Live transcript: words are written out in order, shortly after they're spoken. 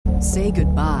Say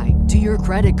goodbye to your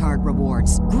credit card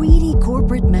rewards. Greedy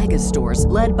corporate mega stores,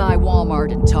 led by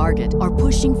Walmart and Target, are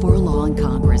pushing for a law in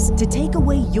Congress to take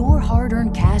away your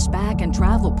hard-earned cash back and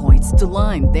travel points to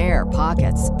line their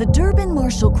pockets. The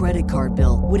Durbin-Marshall credit card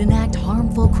bill would enact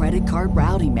harmful credit card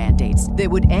routing mandates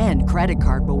that would end credit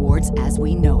card rewards as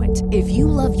we know it. If you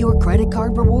love your credit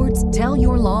card rewards, tell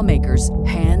your lawmakers,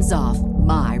 hands off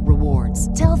my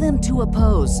rewards. Tell them to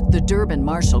oppose the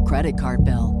Durbin-Marshall credit card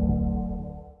bill.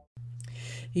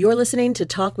 You're listening to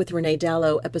Talk with Renee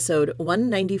Dallow, episode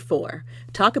 194.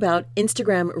 Talk about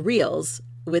Instagram Reels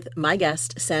with my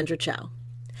guest, Sandra Chau.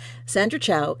 Sandra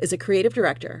Chau is a creative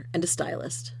director and a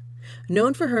stylist.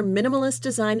 Known for her minimalist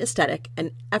design aesthetic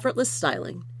and effortless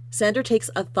styling, Sandra takes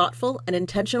a thoughtful and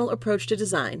intentional approach to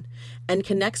design and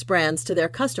connects brands to their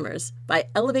customers by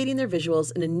elevating their visuals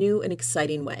in a new and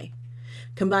exciting way.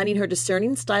 Combining her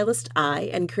discerning stylist eye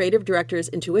and creative director's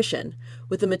intuition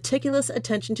with a meticulous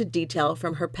attention to detail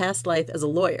from her past life as a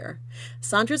lawyer,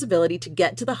 Sandra's ability to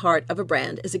get to the heart of a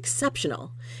brand is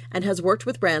exceptional and has worked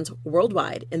with brands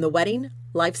worldwide in the wedding,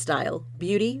 lifestyle,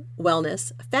 beauty,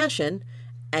 wellness, fashion,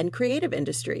 and creative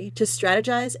industry to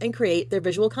strategize and create their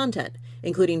visual content,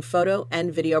 including photo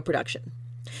and video production.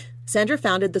 Sandra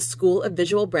founded the School of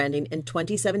Visual Branding in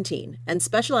 2017 and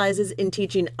specializes in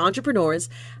teaching entrepreneurs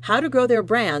how to grow their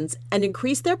brands and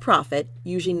increase their profit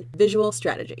using visual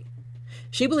strategy.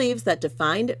 She believes that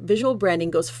defined visual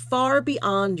branding goes far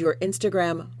beyond your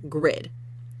Instagram grid.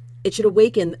 It should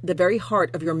awaken the very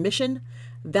heart of your mission,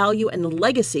 value, and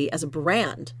legacy as a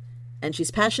brand. And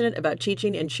she's passionate about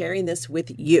teaching and sharing this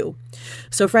with you.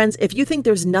 So friends, if you think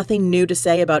there's nothing new to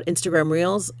say about Instagram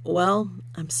Reels, well,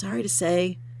 I'm sorry to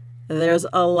say, there's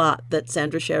a lot that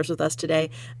Sandra shares with us today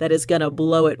that is going to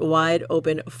blow it wide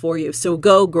open for you. So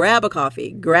go grab a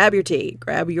coffee, grab your tea,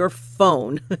 grab your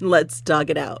phone, and let's talk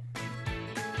it out.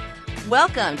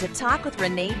 Welcome to Talk with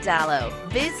Renee Dallow,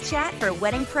 biz chat for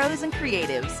wedding pros and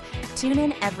creatives. Tune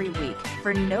in every week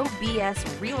for no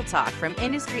BS real talk from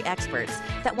industry experts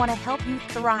that want to help you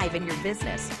thrive in your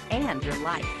business and your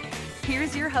life.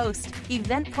 Here's your host,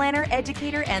 event planner,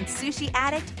 educator, and sushi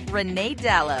addict, Renee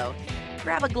Dallow.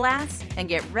 Grab a glass and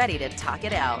get ready to talk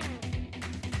it out.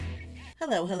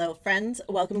 Hello, friends.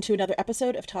 Welcome to another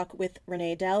episode of Talk with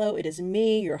Renee Dallow. It is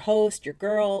me, your host, your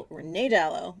girl, Renee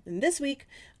Dallow. And this week,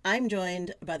 I'm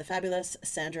joined by the fabulous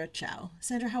Sandra Chau.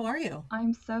 Sandra, how are you?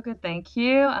 I'm so good, thank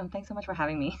you. Thanks so much for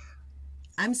having me.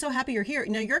 I'm so happy you're here.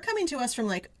 Now, you're coming to us from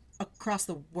like across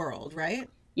the world, right?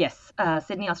 Yes,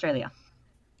 Sydney, Australia.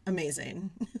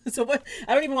 Amazing. So what?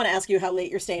 I don't even want to ask you how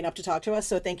late you're staying up to talk to us.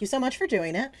 So thank you so much for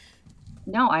doing it.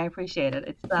 No, I appreciate it.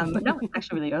 It's no, it's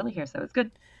actually really early here, so it's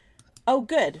good. Oh,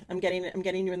 good. I'm getting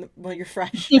you in while you're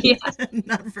fresh. Yeah.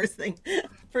 Not first thing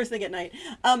at night.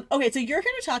 Okay, so you're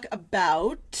here to talk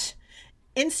about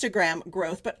Instagram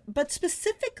growth, but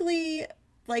specifically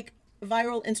like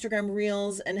viral Instagram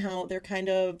Reels and how they're kind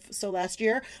of so last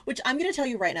year, which I'm going to tell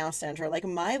you right now, Sandra, like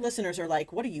my listeners are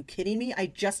like, what are you kidding me? I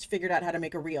just figured out how to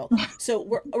make a reel. So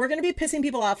we're going to be pissing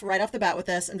people off right off the bat with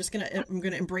this. I'm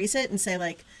going to embrace it and say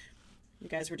like, you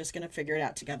guys were just going to figure it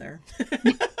out together.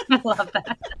 I love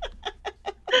that.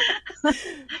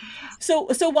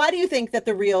 So why do you think that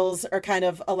the Reels are kind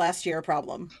of a last year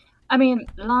problem? I mean,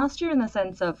 last year in the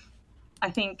sense of, I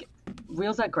think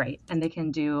Reels are great and they can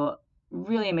do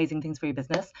really amazing things for your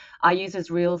business. I use as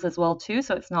Reels as well too,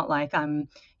 so it's not like I'm,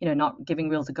 not giving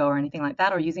Reels a go or anything like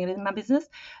that or using it in my business,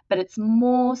 but it's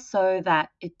more so that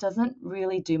it doesn't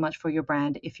really do much for your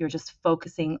brand if you're just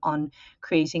focusing on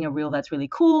creating a Reel that's really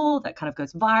cool, that kind of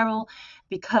goes viral,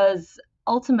 because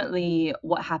ultimately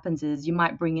what happens is you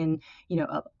might bring in,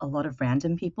 a lot of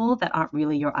random people that aren't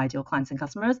really your ideal clients and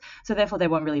customers, so therefore they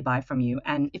won't really buy from you,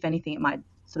 and if anything, it might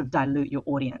sort of dilute your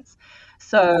audience.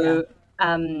 So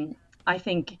I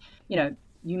think,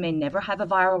 you may never have a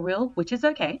viral Reel, which is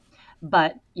okay,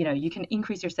 but, you can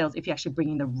increase your sales if you're actually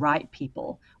bringing the right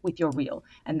people with your Reel.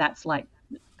 And that's like,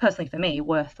 personally for me,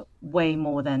 worth way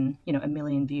more than, 1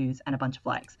 million views and a bunch of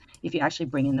likes if you actually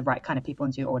bring in the right kind of people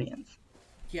into your audience.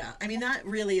 Yeah, I mean, that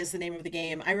really is the name of the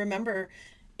game. I remember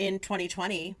in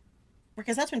 2020,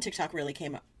 because that's when TikTok really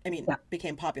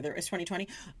became popular, is 2020.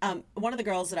 One of the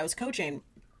girls that I was coaching,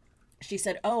 she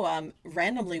said,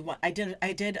 randomly, I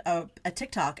did a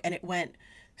TikTok and it went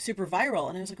super viral.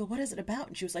 And I was like, well, what is it about?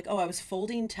 And she was like, I was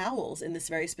folding towels in this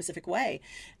very specific way.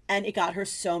 And it got her her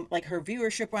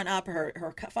viewership went up,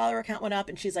 her follower account went up.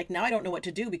 And she's like, now I don't know what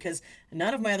to do because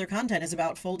none of my other content is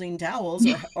about folding towels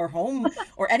or home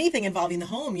or anything involving the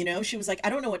home. She was like,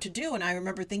 I don't know what to do. And I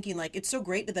remember thinking like, it's so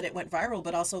great that it went viral,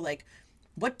 but also like,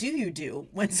 what do you do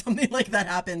when something like that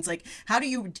happens? Like,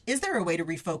 is there a way to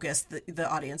refocus the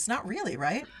audience? Not really,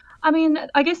 right? I mean,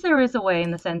 I guess there is a way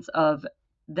in the sense of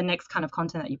the next kind of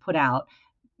content that you put out,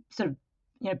 sort of,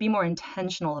 be more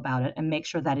intentional about it and make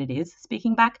sure that it is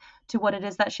speaking back to what it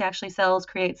is that she actually sells,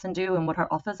 creates, and do, and what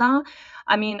her offers are.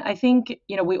 I mean, I think,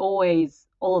 we always,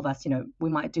 all of us, we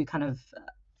might do kind of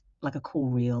like a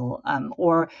cool reel,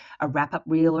 or a wrap up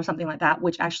reel or something like that,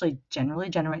 which actually generally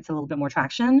generates a little bit more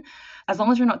traction. As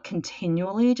long as you're not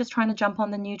continually just trying to jump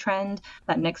on the new trend,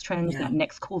 that next trend, that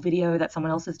next cool video that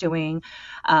someone else is doing,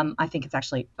 I think it's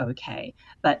actually okay.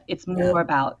 But it's more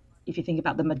about, if you think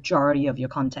about the majority of your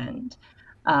content,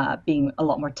 being a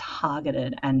lot more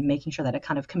targeted and making sure that it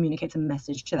kind of communicates a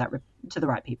message to the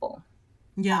right people.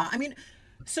 Yeah, I mean,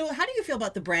 so how do you feel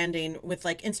about the branding with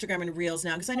like Instagram and Reels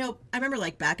now? Because I remember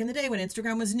like back in the day when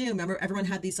Instagram was new, remember everyone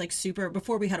had these like super,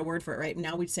 before we had a word for it, right?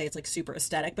 Now we'd say it's like super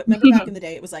aesthetic, but remember back in the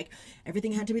day it was like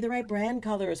everything had to be the right brand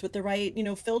colors with the right,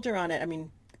 filter on it. I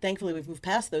mean, thankfully we've moved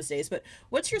past those days, but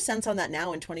what's your sense on that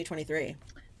now in 2023?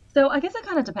 So I guess it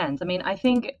kind of depends.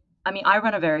 I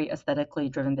run a very aesthetically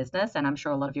driven business, and I'm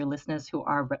sure a lot of your listeners who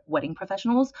are wedding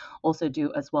professionals also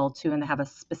do as well too, and they have a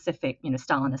specific,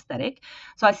 style and aesthetic.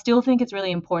 So I still think it's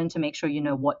really important to make sure you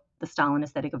know what the style and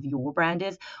aesthetic of your brand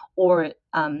is. Or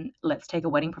let's take a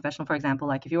wedding professional, for example,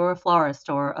 like if you're a florist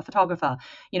or a photographer,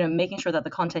 making sure that the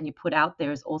content you put out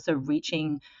there is also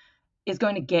is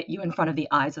going to get you in front of the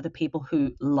eyes of the people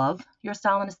who love your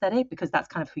style and aesthetic, because that's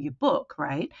kind of who you book,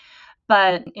 right?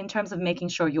 But in terms of making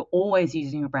sure you're always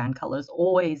using your brand colors,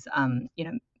 always,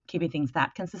 keeping things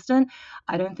that consistent,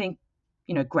 I don't think,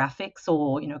 graphics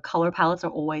or, color palettes are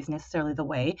always necessarily the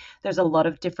way. There's a lot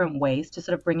of different ways to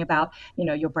sort of bring about,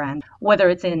 your brand, whether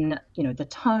it's in, the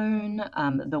tone,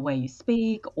 the way you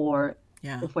speak, or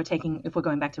if we're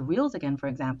going back to Reels again, for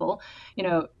example,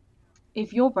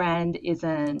 if your brand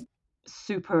isn't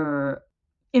super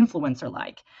influencer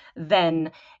like,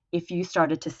 then if you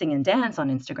started to sing and dance on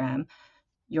Instagram,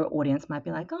 your audience might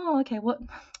be like, oh, okay,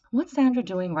 what's Sandra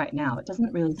doing right now? It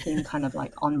doesn't really seem kind of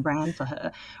like on brand for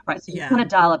her, right? So you kind of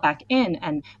dial it back in,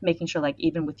 and making sure like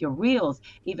even with your reels,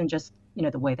 even just,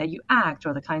 the way that you act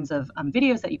or the kinds of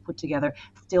videos that you put together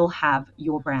still have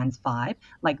your brand's vibe.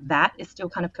 Like that is still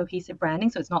kind of cohesive branding.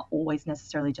 So it's not always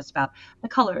necessarily just about the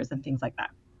colors and things like that.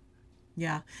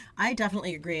 Yeah, I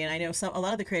definitely agree. And I know a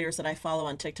lot of the creators that I follow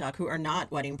on TikTok who are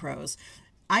not wedding pros,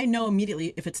 I know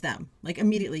immediately if it's them. Like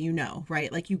immediately,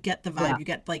 right? Like you get the vibe, you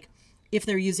get like if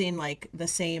they're using like the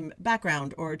same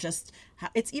background, or just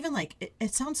it's even like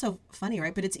it sounds so funny,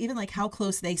 right? But it's even like how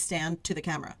close they stand to the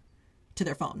camera, to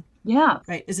their phone. Yeah.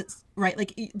 Right. Is it right?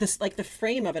 Like this, like the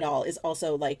frame of it all is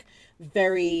also like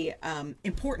very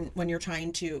important when you're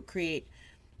trying to create,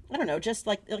 I don't know, just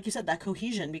like you said, that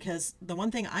cohesion. Because the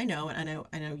one thing I know, and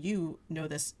I know you know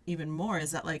this even more,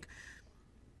 is that like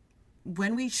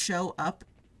when we show up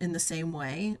in the same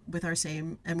way with our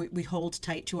same, and we hold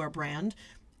tight to our brand,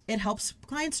 it helps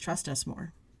clients trust us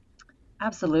more.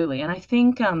 Absolutely. And I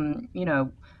think,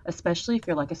 especially if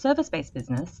you're like a service-based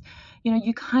business,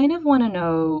 you kind of want to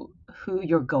know who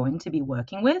you're going to be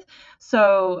working with.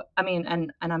 So, I mean,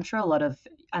 and I'm sure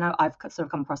I've sort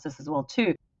of come across this as well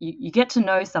too. You get to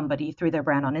know somebody through their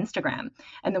brand on Instagram.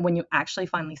 And then when you actually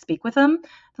finally speak with them,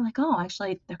 they're like, oh,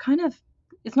 actually,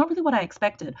 it's not really what I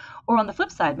expected. Or on the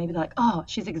flip side, maybe they're like, oh,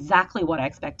 she's exactly what I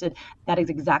expected. That is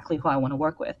exactly who I want to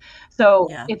work with. So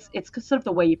it's sort of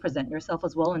the way you present yourself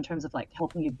as well, in terms of like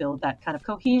helping you build that kind of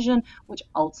cohesion, which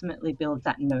ultimately builds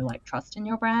that know, like, trust in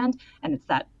your brand. And it's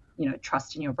that,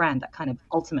 trust in your brand that kind of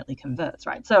ultimately converts,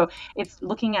 right? So it's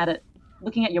looking at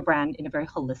your brand in a very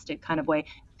holistic kind of way,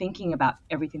 thinking about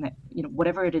everything that,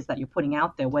 whatever it is that you're putting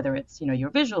out there, whether it's,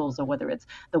 your visuals or whether it's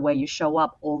the way you show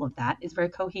up, all of that is very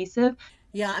cohesive.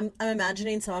 Yeah, I'm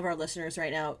imagining some of our listeners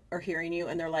right now are hearing you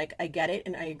and they're like, I get it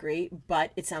and I agree,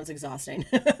 but it sounds exhausting.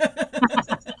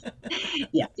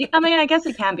 Yeah, I mean, I guess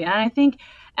it can be. And I think,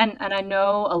 and I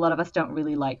know a lot of us don't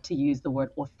really like to use the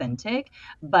word authentic,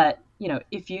 but,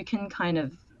 if you can kind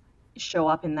of show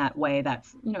up in that way,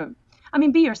 that's,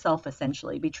 be yourself,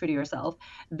 essentially, be true to yourself,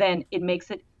 then it makes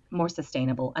it more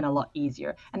sustainable and a lot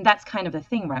easier. And that's kind of the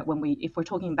thing, right? If we're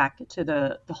talking back to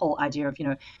the whole idea of,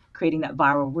 creating that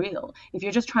viral reel, if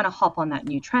you're just trying to hop on that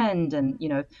new trend and,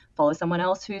 follow someone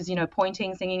else who's,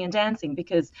 pointing, singing and dancing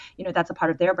because, that's a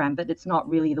part of their brand, but it's not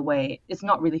really it's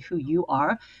not really who you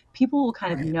are, people will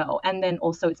kind of know. And then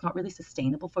also it's not really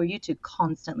sustainable for you to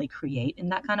constantly create in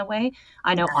that kind of way.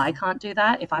 I know I can't do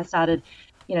that. If I started,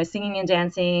 singing and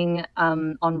dancing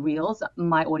on Reels,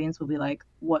 my audience will be like,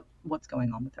 what's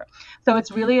going on with her? So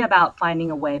it's really about finding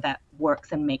a way that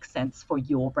works and makes sense for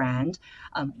your brand,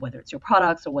 whether it's your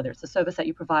products or whether it's the service that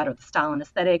you provide or the style and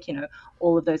aesthetic,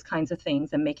 all of those kinds of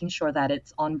things, and making sure that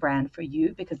it's on brand for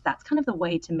you, because that's kind of the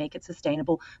way to make it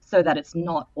sustainable so that it's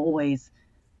not always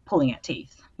pulling at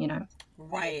teeth.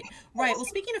 Right. Well,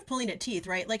 speaking of pulling at teeth,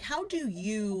 right? Like, how do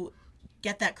you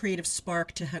get that creative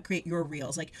spark to create your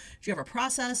reels? Like, do you have a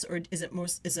process, or is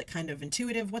it kind of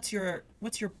intuitive? What's your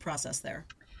process there?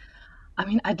 I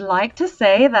mean, I'd like to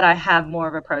say that I have more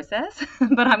of a process,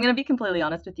 but I'm going to be completely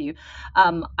honest with you.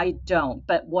 I don't.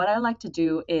 But what I like to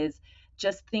do is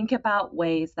just think about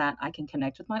ways that I can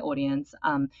connect with my audience,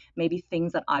 maybe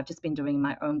things that I've just been doing in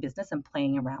my own business and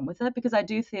playing around with it. Because I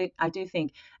do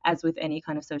think, as with any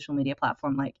kind of social media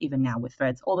platform, like even now with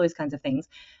Threads, all those kinds of things,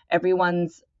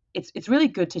 it's really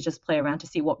good to just play around to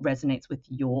see what resonates with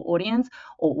your audience,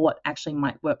 or what actually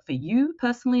might work for you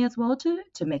personally as well,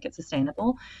 to make it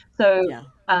sustainable. So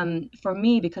for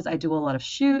me, because I do a lot of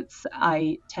shoots,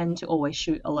 I tend to always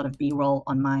shoot a lot of B-roll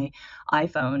on my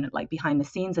iPhone, like behind the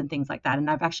scenes and things like that. And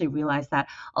I've actually realized that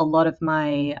a lot of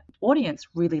my audience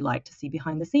really like to see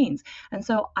behind the scenes. And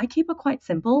so I keep it quite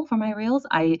simple for my reels.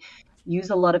 I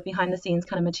use a lot of behind the scenes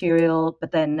kind of material,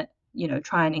 but then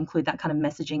try and include that kind of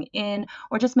messaging in,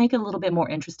 or just make it a little bit more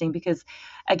interesting. Because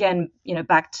again,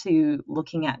 back to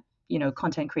looking at,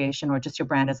 content creation or just your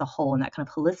brand as a whole in that kind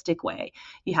of holistic way,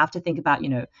 you have to think about,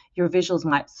 your visuals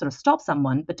might sort of stop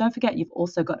someone, but don't forget you've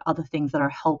also got other things that are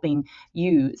helping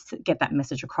you get that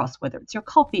message across, whether it's your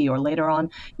copy or later on,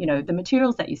 the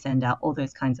materials that you send out, all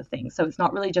those kinds of things. So it's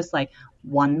not really just like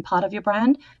one part of your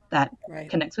brand that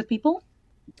connects with people.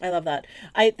 I love that.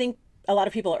 I think a lot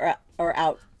of people are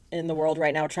out in the world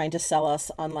right now trying to sell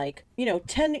us on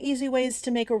 10 easy ways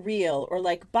to make a reel, or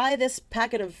like buy this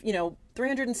packet of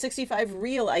 365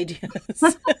 reel ideas.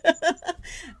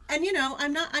 And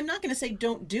I'm not going to say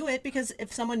don't do it, because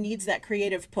if someone needs that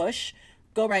creative push,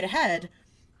 go right ahead.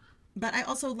 But I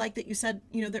also like that you said,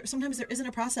 sometimes there isn't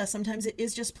a process. Sometimes it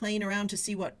is just playing around to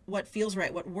see what feels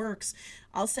right, what works.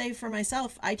 I'll say for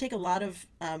myself, I take a lot of,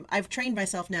 I've trained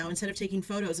myself now, instead of taking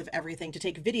photos of everything, to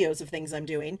take videos of things I'm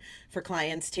doing for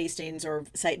clients, tastings or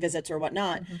site visits or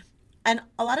whatnot. Mm-hmm. And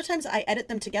a lot of times I edit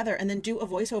them together and then do a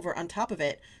voiceover on top of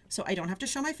it. So I don't have to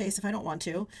show my face if I don't want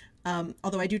to.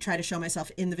 Although I do try to show myself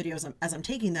in the videos as I'm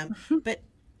taking them. Mm-hmm.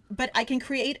 But I can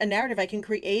create a narrative. I can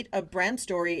create a brand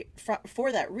story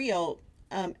for that reel,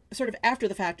 sort of after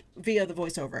the fact, via the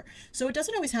voiceover. So it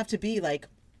doesn't always have to be like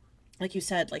you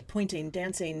said, like pointing,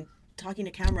 dancing, talking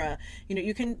to camera.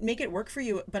 You can make it work for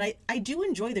you. But I do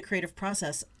enjoy the creative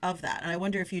process of that. And I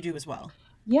wonder if you do as well.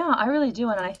 Yeah, I really do.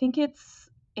 And I think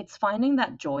it's finding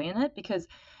that joy in it, because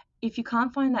if you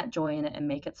can't find that joy in it and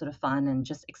make it sort of fun and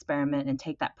just experiment and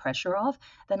take that pressure off,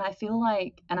 then I feel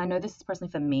like, and I know this is personally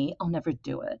for me, I'll never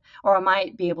do it. Or I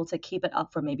might be able to keep it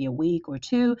up for maybe a week or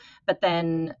two, but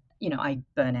then I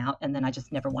burn out and then I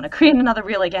just never want to create another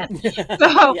reel again.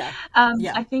 So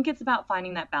I think it's about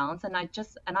finding that balance. And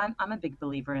I'm a big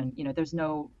believer in, there's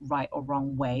no right or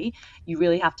wrong way. You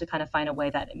really have to kind of find a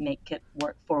way that make it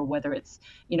work for whether it's,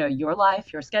 your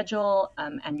life, your schedule,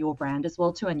 and your brand as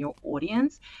well too, and your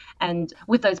audience. And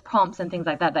with those prompts and things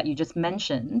like that you just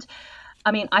mentioned,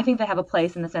 I mean, I think they have a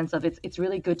place in the sense of it's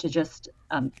really good to just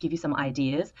give you some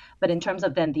ideas. But in terms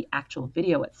of then the actual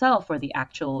video itself, or the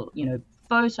actual,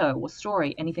 photo or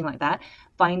story, anything like that,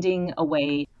 finding a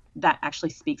way that actually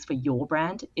speaks for your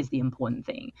brand is the important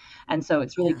thing. And so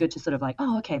it's really good to sort of like,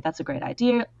 oh, okay, that's a great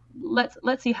idea.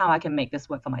 Let's see how I can make this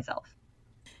work for myself.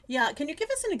 Yeah. Can you give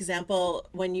us an example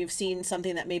when you've seen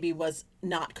something that maybe was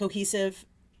not cohesive?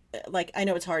 Like, I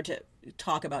know it's hard to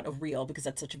talk about a reel because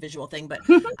that's such a visual thing, but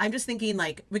I'm just thinking,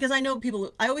 like, because I know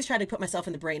I always try to put myself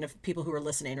in the brain of people who are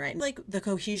listening, right? Like, the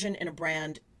cohesion in a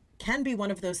brand can be one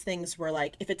of those things where,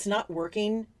 like, if it's not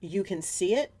working, you can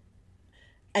see it,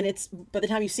 and it's, by the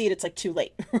time you see it, it's like too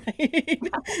late, right?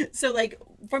 So, like,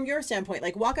 from your standpoint,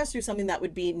 like, walk us through something that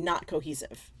would be not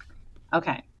cohesive.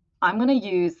 Okay. I'm going to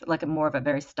use like a more of a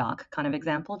very stark kind of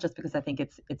example, just because I think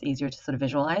it's easier to sort of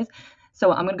visualize.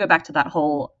 So I'm going to go back to that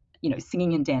whole,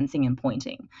 singing and dancing and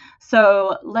pointing.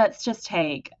 So let's just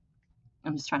take,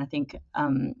 I'm just trying to think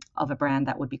of a brand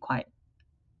that would be quite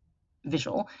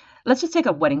visual. Let's just take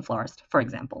a wedding florist, for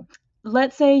example.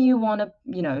 Let's say you want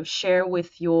to, share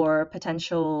with your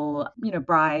potential,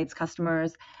 brides,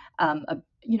 customers, a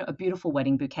a beautiful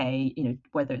wedding bouquet,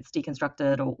 whether it's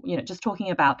deconstructed or, just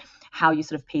talking about how you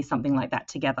sort of piece something like that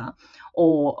together,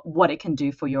 or what it can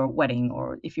do for your wedding,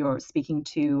 or if you're speaking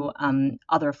to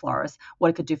other florists, what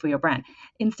it could do for your brand.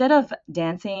 Instead of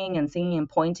dancing and singing and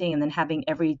pointing and then having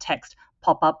every text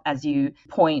pop up as you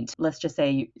point, let's just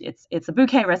say it's a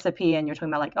bouquet recipe and you're talking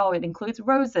about like, oh, it includes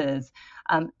roses,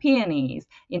 peonies,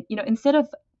 instead of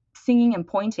singing and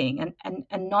pointing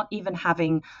and not even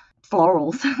having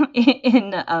florals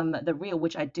in the reel,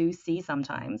 which I do see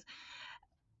sometimes,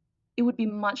 it would be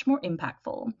much more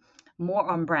impactful, more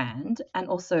on brand, and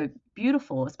also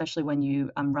beautiful, especially when you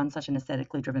run such an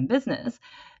aesthetically driven business,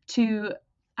 to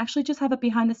actually just have a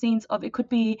behind the scenes of, it could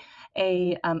be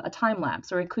a time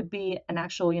lapse, or it could be an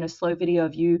actual slow video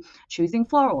of you choosing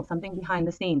floral, something behind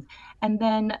the scenes, and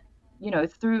then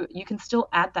through, you can still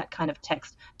add that kind of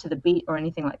text to the beat or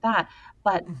anything like that,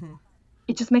 but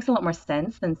it just makes a lot more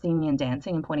sense than singing and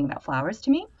dancing and pointing about flowers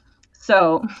to me.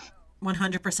 So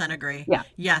 100% agree. Yeah.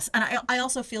 Yes. And I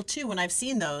also feel too, when I've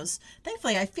seen those,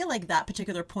 thankfully, I feel like that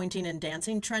particular pointing and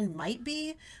dancing trend might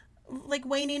be like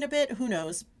waning a bit. Who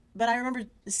knows? But I remember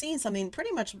seeing something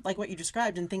pretty much like what you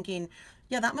described and thinking,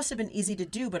 yeah, that must have been easy to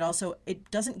do, but also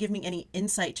it doesn't give me any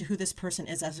insight to who this person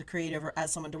is as a creative or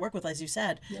as someone to work with, as you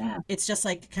said. Yeah. It's just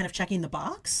like kind of checking the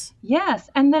box. Yes.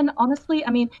 And then honestly, I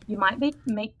mean, you might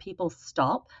make people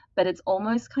stop, but it's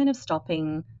almost kind of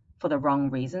stopping for the wrong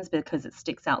reasons, because it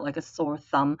sticks out like a sore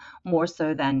thumb, more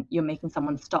so than you're making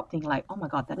someone stop thinking like, oh my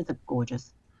God, that is a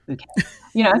gorgeous bouquet.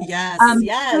 Yes.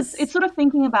 So it's sort of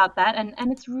thinking about that,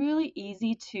 and it's really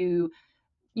easy to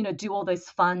do all those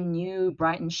fun, new,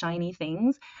 bright and shiny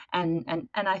things. And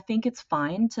I think it's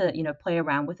fine to, play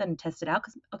around with it and test it out,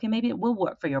 because, okay, maybe it will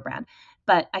work for your brand.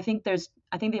 But I think the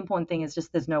important thing is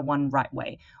just there's no one right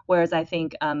way. Whereas I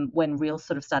think when Reels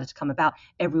sort of started to come about,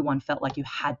 everyone felt like you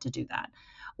had to do that.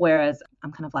 Whereas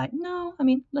I'm kind of like, no, I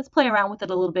mean, let's play around with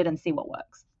it a little bit and see what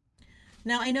works.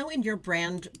 Now, I know in your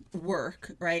brand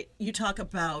work, right, you talk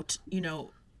about,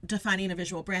 defining a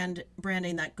visual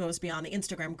branding that goes beyond the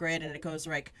Instagram grid, and it goes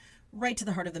right to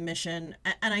the heart of the mission.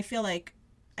 And I feel like,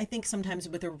 I think sometimes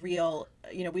with a reel,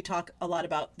 we talk a lot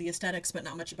about the aesthetics, but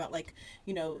not much about like,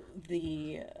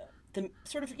 the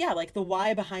sort of, like the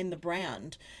why behind the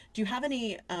brand. Do you have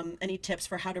any tips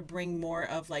for how to bring more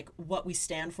of like what we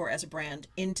stand for as a brand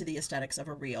into the aesthetics of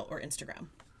a reel or Instagram?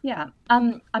 Yeah.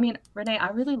 I mean, Renee,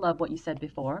 I really love what you said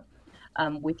before.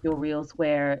 With your reels,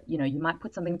 where you might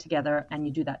put something together and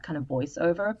you do that kind of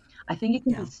voiceover. I think it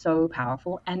can be so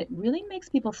powerful, and it really makes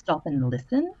people stop and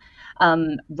listen,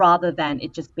 rather than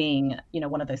it just being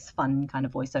one of those fun kind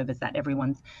of voiceovers that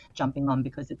everyone's jumping on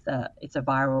because it's a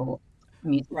viral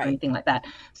music or anything like that.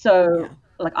 So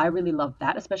like, I really love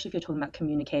that, especially if you're talking about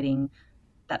communicating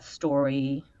that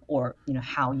story, or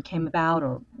how you came about,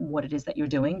 or what it is that you're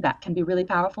doing. That can be really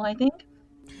powerful, I think.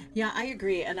 Yeah, I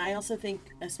agree. And I also think,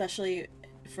 especially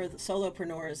for the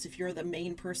solopreneurs, if you're the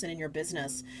main person in your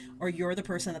business, or you're the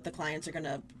person that the clients are going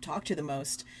to talk to the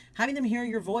most, having them hear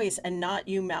your voice and not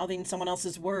you mouthing someone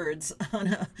else's words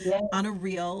on a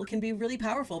reel can be really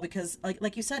powerful, because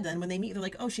like you said, then when they meet, they're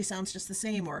like, oh, she sounds just the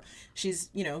same, or she's,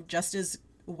 just as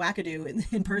wackadoo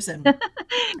in person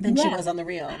than she was on the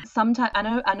reel. Sometimes I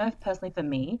know personally for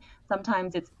me,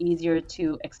 sometimes it's easier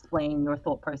to explain your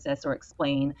thought process, or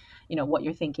explain what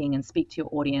you're thinking and speak to your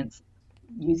audience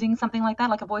using something like that,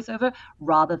 like a voiceover,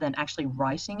 rather than actually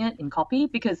writing it in copy,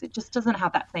 because it just doesn't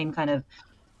have that same kind of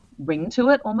ring to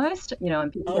it almost,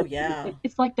 and people,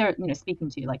 it's like they're speaking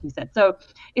to you, like you said. So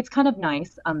it's kind of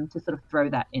nice to sort of throw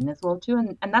that in as well too,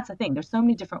 and that's the thing, there's so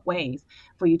many different ways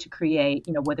for you to create,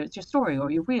 whether it's your story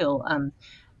or your reel.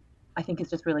 I think it's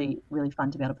just really, really fun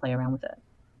to be able to play around with it.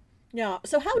 Yeah.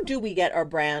 So how do we get our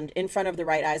brand in front of the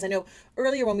right eyes? I know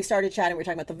earlier when we started chatting, we were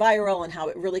talking about the viral and how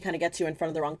it really kind of gets you in front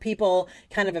of the wrong people,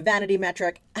 kind of a vanity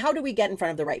metric. How do we get in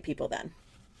front of the right people then?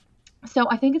 So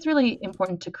I think it's really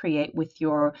important to create with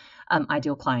your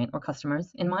ideal client or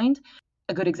customers in mind.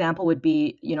 A good example would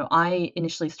be, I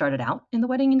initially started out in the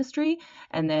wedding industry,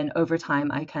 and then over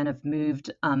time I kind of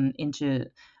moved into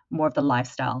more of the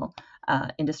lifestyle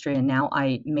industry, and now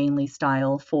I mainly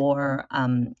style for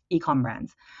e-com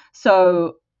brands.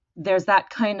 So there's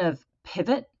that kind of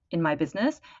pivot in my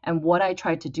business. And what I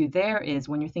tried to do there is,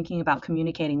 when you're thinking about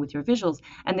communicating with your visuals,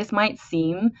 and this might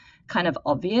seem kind of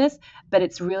obvious, but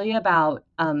it's really about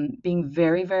being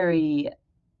very, very,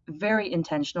 very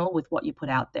intentional with what you put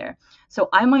out there. So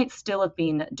I might still have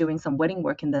been doing some wedding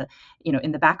work in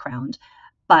the background,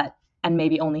 and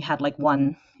maybe only had like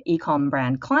one e-com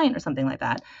brand client or something like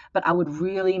that. But I would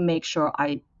really make sure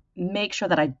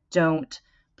that I don't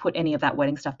put any of that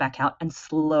wedding stuff back out and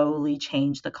slowly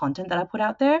change the content that I put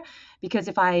out there, because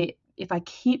if I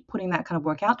keep putting that kind of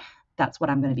work out, that's what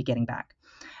I'm going to be getting back.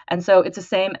 And so it's the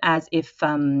same as if,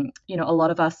 a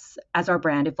lot of us, as our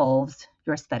brand evolves,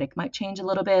 your aesthetic might change a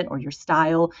little bit, or your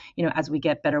style, as we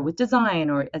get better with design,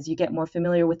 or as you get more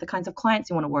familiar with the kinds of clients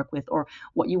you want to work with, or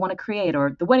what you want to create,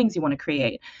 or the weddings you want to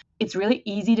create. It's really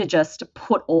easy to just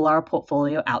put all our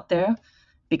portfolio out there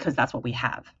because that's what we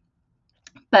have.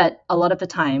 But a lot of the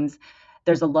times,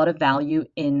 there's a lot of value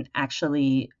in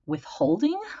actually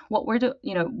withholding what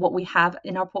what we have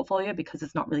in our portfolio, because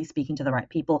it's not really speaking to the right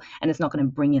people, and it's not going to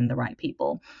bring in the right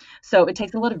people. So it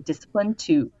takes a lot of discipline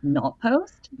to not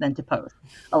post than to post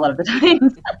a lot of the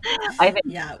times. I think.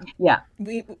 Yeah.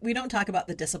 We don't talk about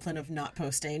the discipline of not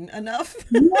posting enough.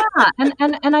 Yeah, and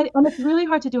it's really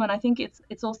hard to do, and I think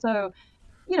it's also,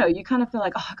 you kind of feel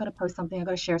like, oh, I got to post something, I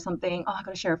got to share something, oh, I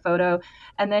got to share a photo,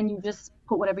 and then you just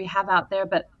put whatever you have out there.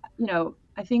 But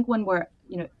I think when we're,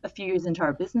 a few years into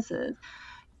our businesses,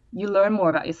 you learn more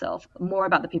about yourself, more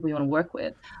about the people you want to work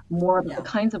with, more about the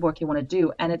kinds of work you want to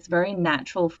do. And it's very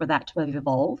natural for that to have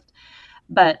evolved.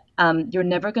 But you're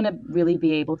never going to really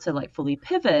be able to like fully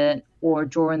pivot or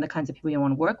draw in the kinds of people you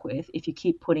want to work with if you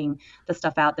keep putting the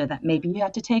stuff out there that maybe you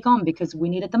had to take on because we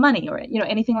needed the money, or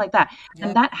anything like that. Yep.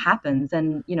 And that happens,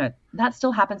 and that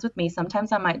still happens with me.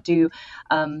 Sometimes I might do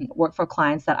work for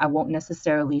clients that I won't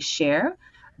necessarily share,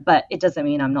 but it doesn't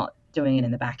mean I'm not doing it in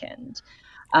the back end.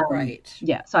 Right.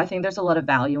 Yeah. So I think there's a lot of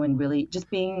value in really just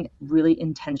being really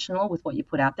intentional with what you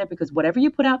put out there, because whatever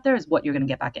you put out there is what you're going to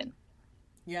get back in.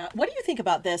 Yeah. What do you think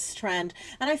about this trend?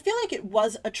 And I feel like it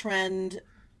was a trend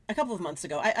a couple of months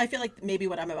ago. I feel like maybe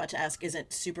what I'm about to ask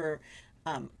isn't super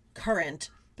current,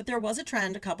 but there was a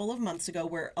trend a couple of months ago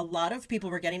where a lot of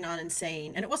people were getting on and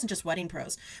saying, and it wasn't just wedding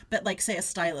pros, but like say a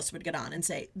stylist would get on and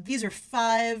say, these are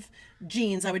 5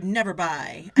 jeans I would never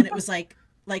buy. And it was like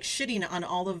shitting on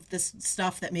all of this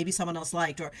stuff that maybe someone else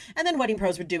liked, and then wedding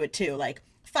pros would do it too. Like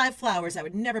 5 flowers I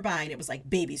would never buy. And it was like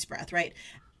baby's breath. Right.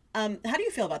 How do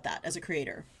you feel about that as a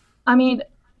creator? I mean,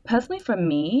 personally for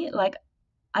me, like,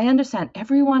 I understand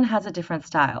everyone has a different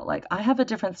style. Like I have a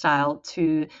different style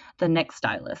to the next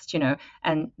stylist,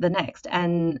 and the next,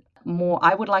 and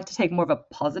I would like to take more of a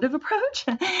positive approach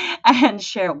and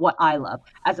share what I love,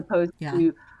 as opposed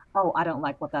to, oh, I don't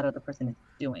like what that other person is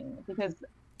doing. Because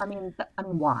I mean,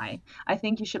 why? I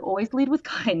think you should always lead with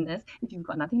kindness. If you've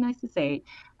got nothing nice to say,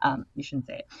 you shouldn't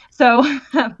say it. So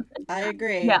I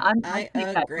agree. Yeah, I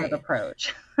agree. That kind of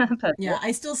approach. Yeah,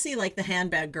 I still see like the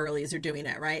handbag girlies are doing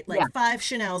it, right? Like 5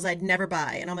 Chanels I'd never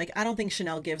buy, and I'm like, I don't think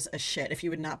Chanel gives a shit if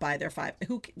you would not buy their 5.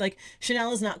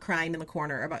 Chanel is not crying in the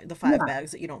corner about the 5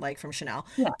 bags that you don't like from Chanel.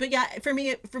 Yeah. But yeah, for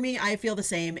me, I feel the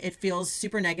same. It feels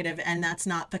super negative, and that's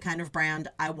not the kind of brand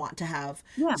I want to have.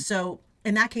 Yeah. So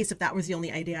in that case, if that was the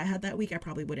only idea I had that week, I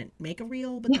probably wouldn't make a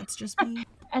reel, but that's just me.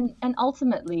 And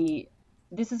ultimately,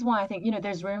 this is why I think,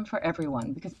 there's room for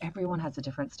everyone, because everyone has a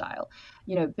different style.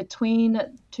 Between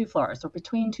 2 florists, or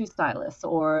between 2 stylists,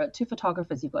 or 2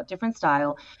 photographers, you've got different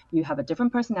style, you have a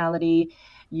different personality,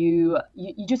 you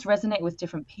just resonate with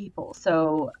different people.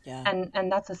 So,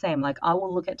 and that's the same. Like I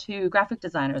will look at 2 graphic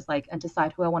designers, and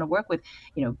decide who I want to work with,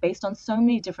 based on so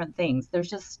many different things. There's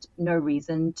just no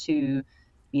reason to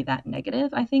be that negative,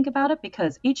 I think, about it,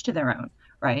 because each to their own,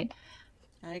 right?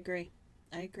 I agree.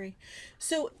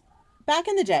 So back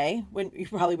in the day, when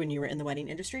you were in the wedding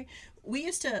industry, we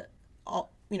used to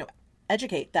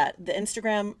educate that the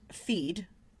Instagram feed,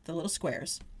 the little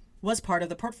squares, was part of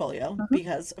the portfolio,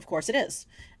 because of course it is.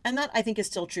 And that I think is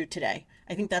still true today.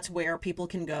 I think that's where people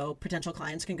can go, potential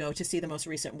clients can go to see the most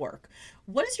recent work.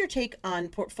 What is your take on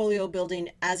portfolio building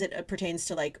as it pertains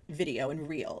to like video and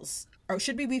reels? Or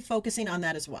should we be focusing on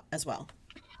that as well?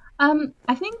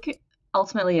 I think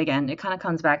ultimately, again, it kind of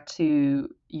comes back to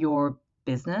your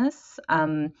business.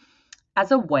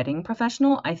 As a wedding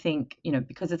professional, I think,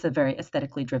 because it's a very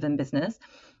aesthetically driven business,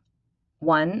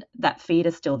 one, that feed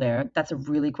is still there. That's a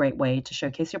really great way to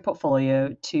showcase your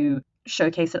portfolio, to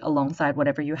showcase it alongside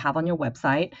whatever you have on your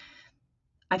website.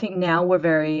 I think now we're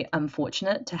very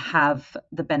fortunate to have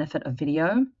the benefit of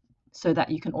video, so that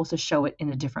you can also show it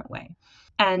in a different way.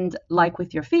 And like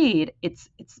with your feed, it's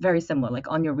very similar. Like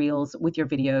on your reels, with your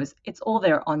videos, it's all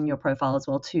there on your profile as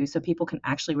well too. So people can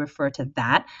actually refer to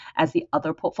that as the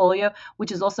other portfolio,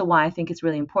 which is also why I think it's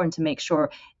really important to make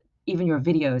sure even your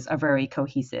videos are very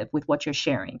cohesive with what you're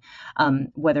sharing,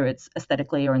 whether it's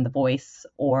aesthetically or in the voice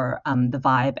or the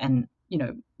vibe and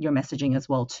your messaging as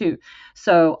well too.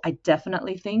 So I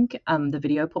definitely think the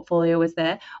video portfolio is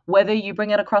there. Whether you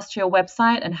bring it across to your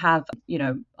website and have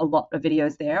a lot of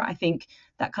videos there, I think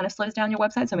that kind of slows down your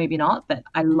website. So maybe not, but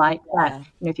I like that.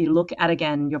 If you look at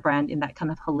again your brand in that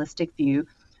kind of holistic view,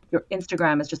 your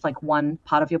Instagram is just like one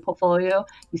part of your portfolio.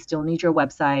 You still need your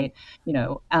website,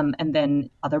 and then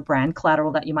other brand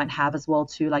collateral that you might have as well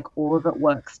too. Like all of it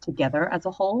works together as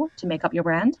a whole to make up your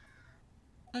brand.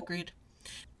 Agreed.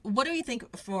 What do you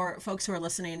think for folks who are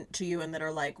listening to you and that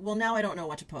are like, well, now I don't know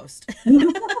what to post.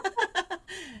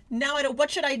 Now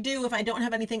what should I do if I don't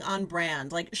have anything on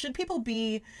brand? Like, should people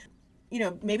be,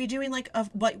 maybe doing like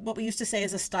what we used to say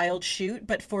is a styled shoot,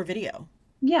 but for video?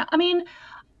 Yeah, I mean,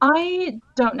 I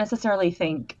don't necessarily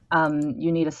think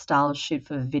you need a styled shoot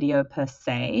for video per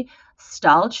se.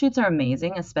 Styled shoots are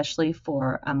amazing, especially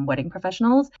for wedding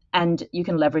professionals, and you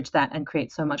can leverage that and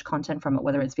create so much content from it,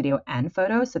 whether it's video and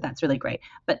photo. So that's really great.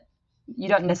 But you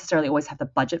don't necessarily always have the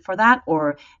budget for that,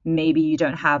 or maybe you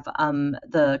don't have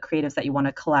the creatives that you want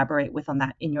to collaborate with on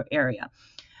that in your area.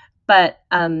 But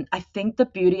I think the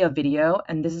beauty of video,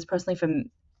 and this is personally from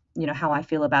how I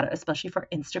feel about it, especially for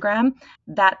Instagram,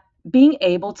 that being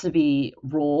able to be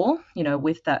raw,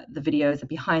 with the videos, the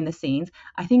behind the scenes,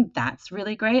 I think that's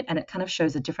really great. And it kind of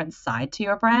shows a different side to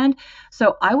your brand.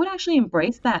 So I would actually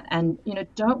embrace that. And,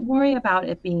 don't worry about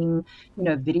it being,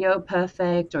 video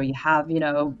perfect, or you have,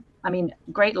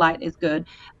 great light is good,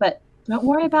 but don't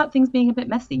worry about things being a bit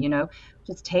messy,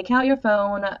 just take out your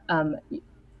phone,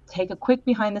 take a quick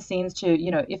behind the scenes to,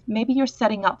 if maybe you're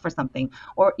setting up for something,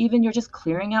 or even you're just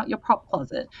clearing out your prop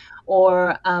closet,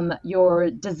 or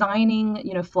you're designing,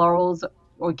 florals,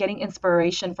 or getting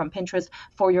inspiration from Pinterest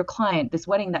for your client, this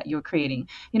wedding that you're creating.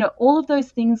 All of those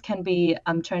things can be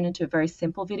turned into a very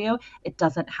simple video. It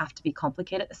doesn't have to be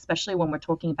complicated, especially when we're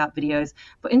talking about videos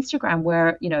for Instagram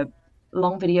where,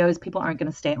 long videos, people aren't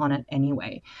going to stay on it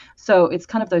anyway. So it's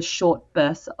kind of those short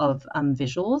bursts of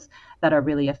visuals that are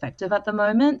really effective at the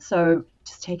moment. So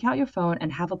just take out your phone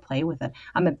and have a play with it.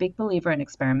 I'm a big believer in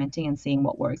experimenting and seeing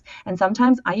what works. And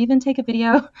sometimes I even take a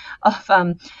video of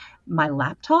my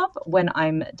laptop when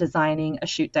I'm designing a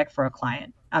shoot deck for a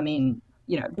client. I mean,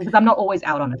 because I'm not always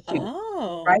out on a shoot.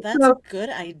 Oh, right? That's a good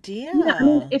idea. Yeah, I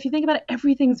mean, if you think about it,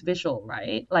 everything's visual,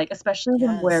 right? Like, especially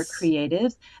when we're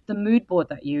creatives, the mood board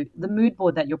that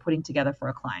you're putting together for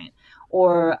a client,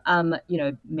 or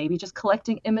maybe just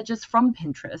collecting images from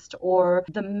Pinterest, or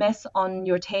the mess on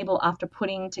your table after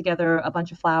putting together a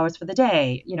bunch of flowers for the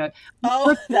day.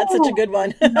 Oh, that's such a good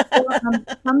one.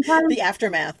 Sometimes the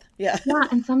aftermath. Yeah. Yeah,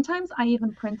 and sometimes I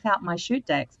even print out my shoot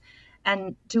decks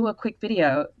and do a quick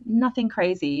video. Nothing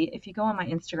crazy. If you go on my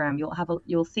Instagram,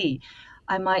 you'll see.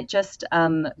 I might just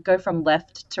go from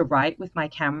left to right with my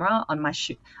camera on my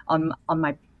on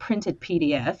my printed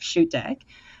PDF shoot deck,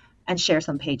 and share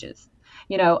some pages.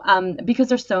 Because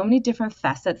there's so many different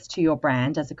facets to your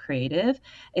brand as a creative.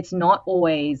 It's not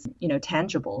always,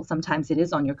 tangible. Sometimes it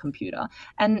is on your computer.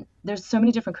 And there's so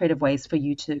many different creative ways for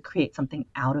you to create something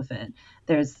out of it.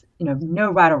 There's, no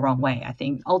right or wrong way. I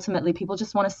think ultimately people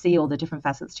just want to see all the different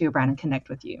facets to your brand and connect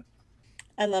with you.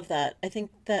 I love that. I think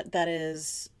that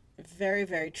is very,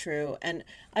 very true. And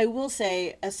I will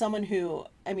say, as someone who,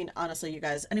 honestly, you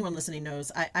guys, anyone listening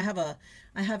knows, I have a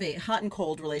hot and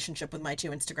cold relationship with my two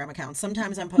Instagram accounts.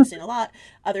 Sometimes I'm posting a lot.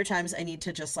 Other times I need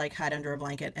to just like hide under a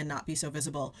blanket and not be so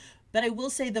visible. But I will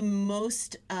say the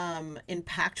most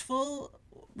impactful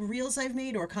reels I've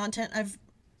made, or content I've,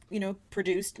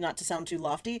 produced, not to sound too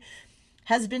lofty,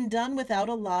 has been done without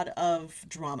a lot of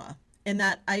drama. In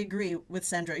that, I agree with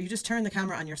Sandra. You just turn the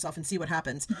camera on yourself and see what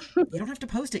happens. You don't have to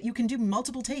post it. You can do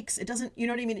multiple takes. It doesn't, you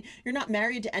know what I mean? You're not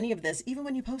married to any of this. Even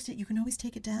when you post it, you can always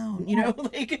take it down.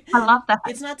 I love that.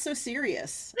 It's not so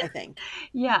serious, I think.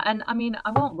 Yeah, and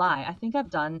I won't lie. I think I've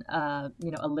done, a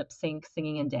lip sync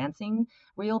singing and dancing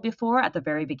reel before at the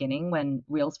very beginning when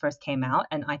reels first came out,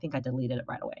 and I think I deleted it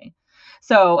right away.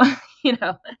 So, you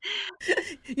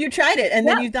tried it, and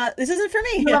then you thought, this isn't for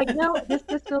me. You're like, no, this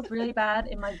feels really bad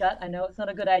in my gut. I know it's not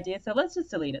a good idea, so let's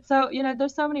just delete it. So,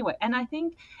 there's so many ways. And I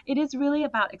think it is really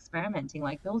about experimenting.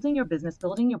 Like, building your business,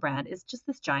 building your brand is just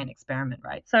this giant experiment,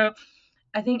 right? So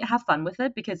I think have fun with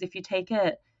it, because if you take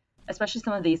it, especially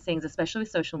some of these things, especially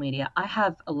with social media, I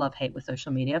have a love-hate with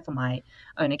social media for my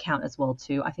own account as well,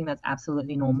 too. I think that's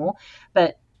absolutely normal.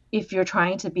 But if you're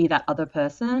trying to be that other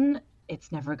person,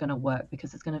 it's never going to work,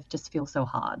 because it's going to just feel so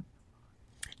hard.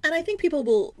 And I think people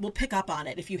will pick up on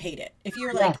it if you hate it. If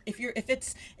you're like, if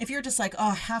you're just like,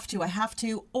 oh, I have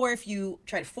to, or if you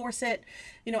try to force it,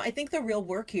 I think the real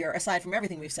work here, aside from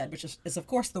everything we've said, which is of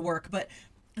course the work, but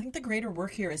I think the greater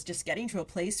work here is just getting to a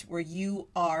place where you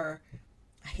are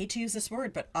I hate to use this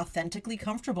word, but authentically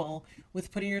comfortable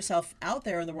with putting yourself out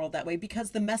there in the world that way,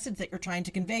 because the message that you're trying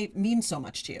to convey means so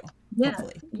much to you. Yes,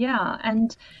 Hopefully. yeah.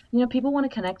 And, people want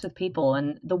to connect with people.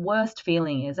 And the worst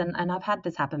feeling is, and I've had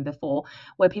this happen before,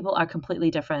 where people are completely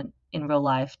different in real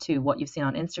life to what you've seen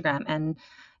on Instagram. And,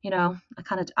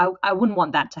 I wouldn't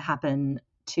want that to happen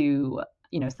to,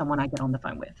 someone I get on the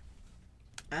phone with.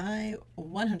 I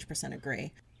 100%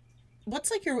 agree.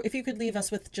 What's like if you could leave us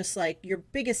with just like your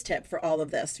biggest tip for all of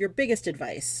this, your biggest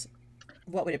advice,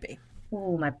 what would it be?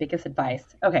 Oh, my biggest advice.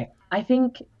 Okay. I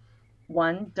think,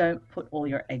 one, don't put all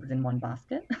your eggs in one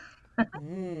basket.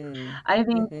 I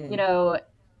think,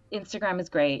 Instagram is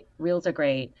great. Reels are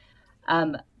great.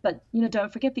 But,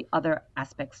 don't forget the other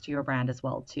aspects to your brand as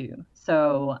well, too.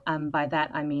 So by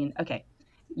that, I mean, okay,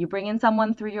 you bring in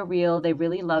someone through your reel. They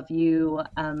really love you.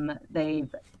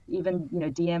 They've even,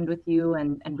 DM'd with you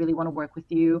and really want to work with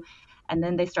you. And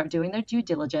then they start doing their due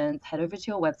diligence, head over to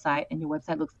your website, and your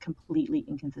website looks completely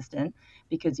inconsistent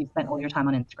because you've spent all your time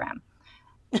on Instagram.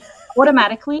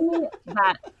 Automatically,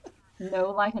 that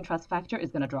no like and trust factor is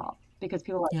going to drop, because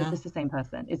people are like, is this the same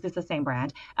person? Is this the same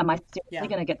brand? Am I seriously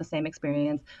going to get the same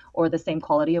experience or the same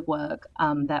quality of work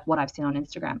that what I've seen on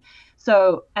Instagram?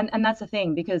 So, and that's the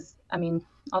thing, because I mean,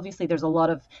 obviously there's a lot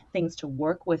of things to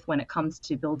work with when it comes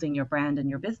to building your brand and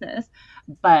your business.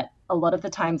 But a lot of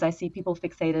the times I see people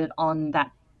fixated on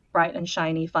that bright and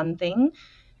shiny fun thing,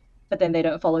 but then they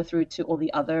don't follow through to all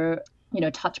the other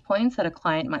touch points that a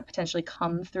client might potentially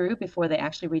come through before they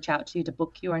actually reach out to you to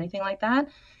book you or anything like that.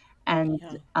 And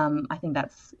I think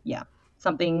that's,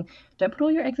 something. Don't put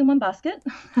all your eggs in one basket.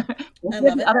 I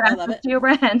love it. Other I love it. to your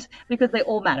brand, because they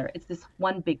all matter. It's this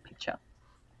one big picture.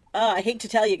 Oh, I hate to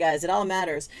tell you guys, it all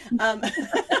matters.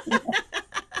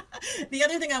 The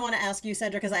other thing I want to ask you,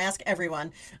 Sandra, because I ask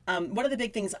everyone, one of the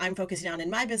big things I'm focusing on in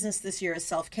my business this year is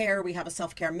self-care. We have a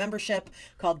self-care membership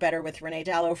called Better with Renee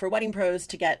Dallow for wedding pros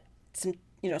to get some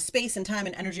space and time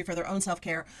and energy for their own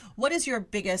self-care. What is your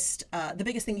biggest the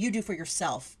biggest thing you do for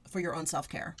yourself for your own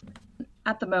self-care?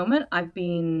 At the moment,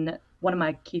 one of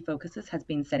my key focuses has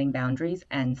been setting boundaries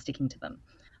and sticking to them,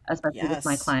 especially with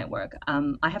my client work.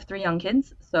 I have 3 young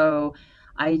kids, so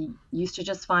I used to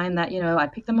just find that,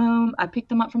 I'd pick them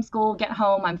up from school, get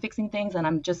home, I'm fixing things, and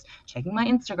I'm just checking my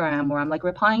Instagram, or I'm like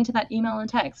replying to that email and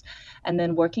text, and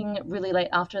then working really late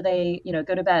after they,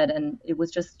 go to bed. And it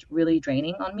was just really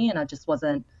draining on me, and I just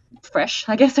wasn't fresh,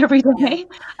 I guess, every day.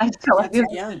 I just felt like it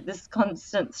was this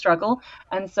constant struggle.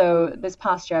 And so this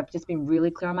past year, I've just been really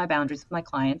clear on my boundaries with my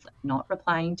clients, not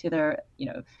replying to their,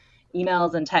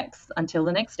 emails and texts until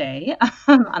the next day,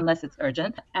 unless it's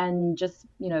urgent, and just,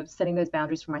 setting those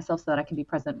boundaries for myself so that I can be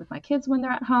present with my kids when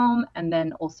they're at home, and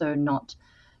then also not,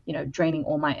 draining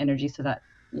all my energy so that,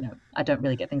 I don't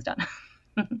really get things done.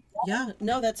 Yeah,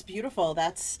 no, that's beautiful.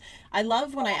 I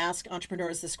love when I ask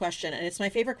entrepreneurs this question, and it's my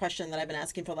favorite question that I've been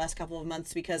asking for the last couple of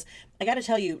months, because I got to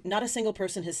tell you, not a single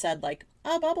person has said like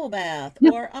a bubble bath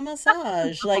or a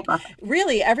massage. Like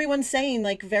really, everyone's saying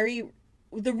like the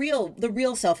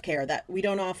real self-care that we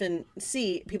don't often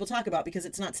see people talk about because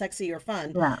it's not sexy or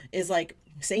fun is like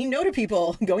saying no to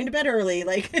people, going to bed early,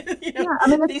 like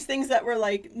these things that were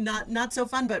like not so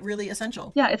fun but really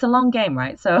essential. Yeah, it's a long game,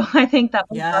 right? So I think that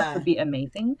would be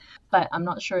amazing, but I'm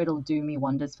not sure it'll do me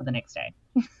wonders for the next day.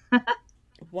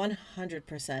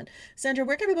 100%. Sandra,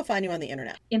 where can people find you on the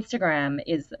internet? Instagram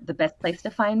is the best place to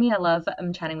find me. I love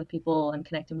chatting with people and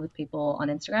connecting with people on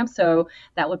Instagram. So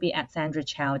that would be at Sandra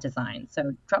Chau Design.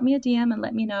 So drop me a DM and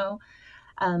let me know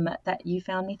that you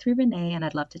found me through Renee, and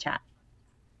I'd love to chat.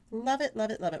 Love it, love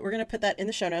it, love it. We're going to put that in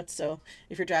the show notes, so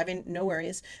if you're driving, no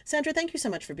worries. Sandra, thank you so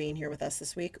much for being here with us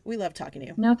this week. We love talking to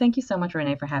you. No, thank you so much,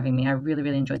 Renee, for having me. I really,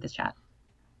 really enjoyed this chat.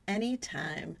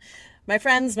 Anytime. My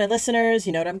friends, my listeners,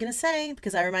 you know what I'm going to say,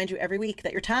 because I remind you every week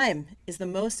that your time is the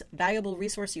most valuable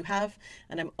resource you have,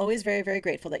 and I'm always very, very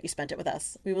grateful that you spent it with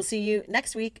us. We will see you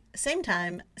next week, same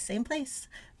time, same place.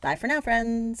 Bye for now,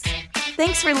 friends.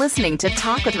 Thanks for listening to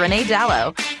Talk with Renee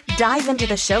Dallow. Dive into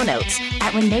the show notes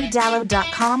at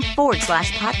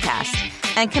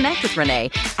reneedallow.com/podcast and connect with Renee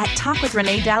at Talk with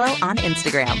Renee Dallow on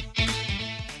Instagram.